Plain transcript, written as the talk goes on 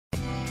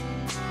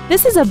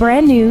This is a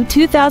brand new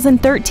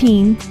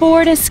 2013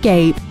 Ford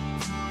Escape.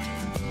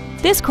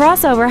 This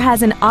crossover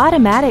has an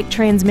automatic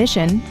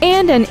transmission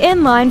and an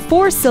inline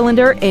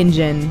 4-cylinder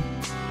engine.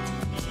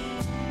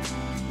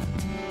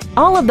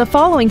 All of the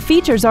following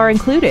features are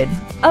included: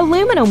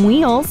 aluminum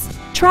wheels,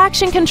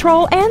 traction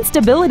control and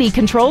stability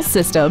control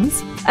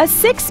systems, a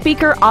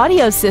 6-speaker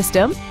audio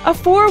system, a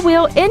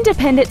 4-wheel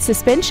independent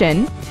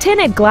suspension,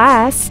 tinted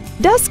glass,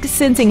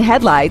 dusk-sensing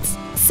headlights,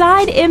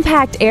 side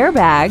impact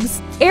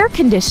airbags, air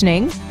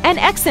conditioning, and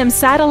XM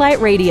satellite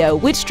radio,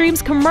 which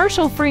streams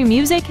commercial-free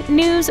music,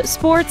 news,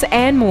 sports,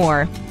 and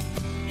more.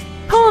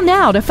 Call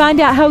now to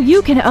find out how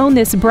you can own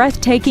this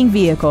breathtaking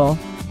vehicle.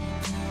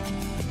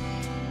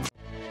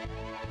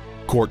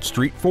 Court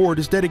Street Ford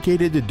is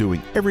dedicated to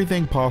doing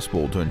everything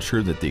possible to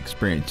ensure that the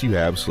experience you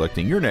have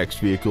selecting your next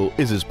vehicle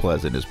is as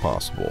pleasant as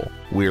possible.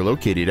 We are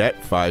located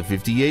at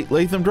 558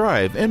 Latham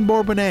Drive in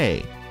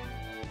Bourbonnais.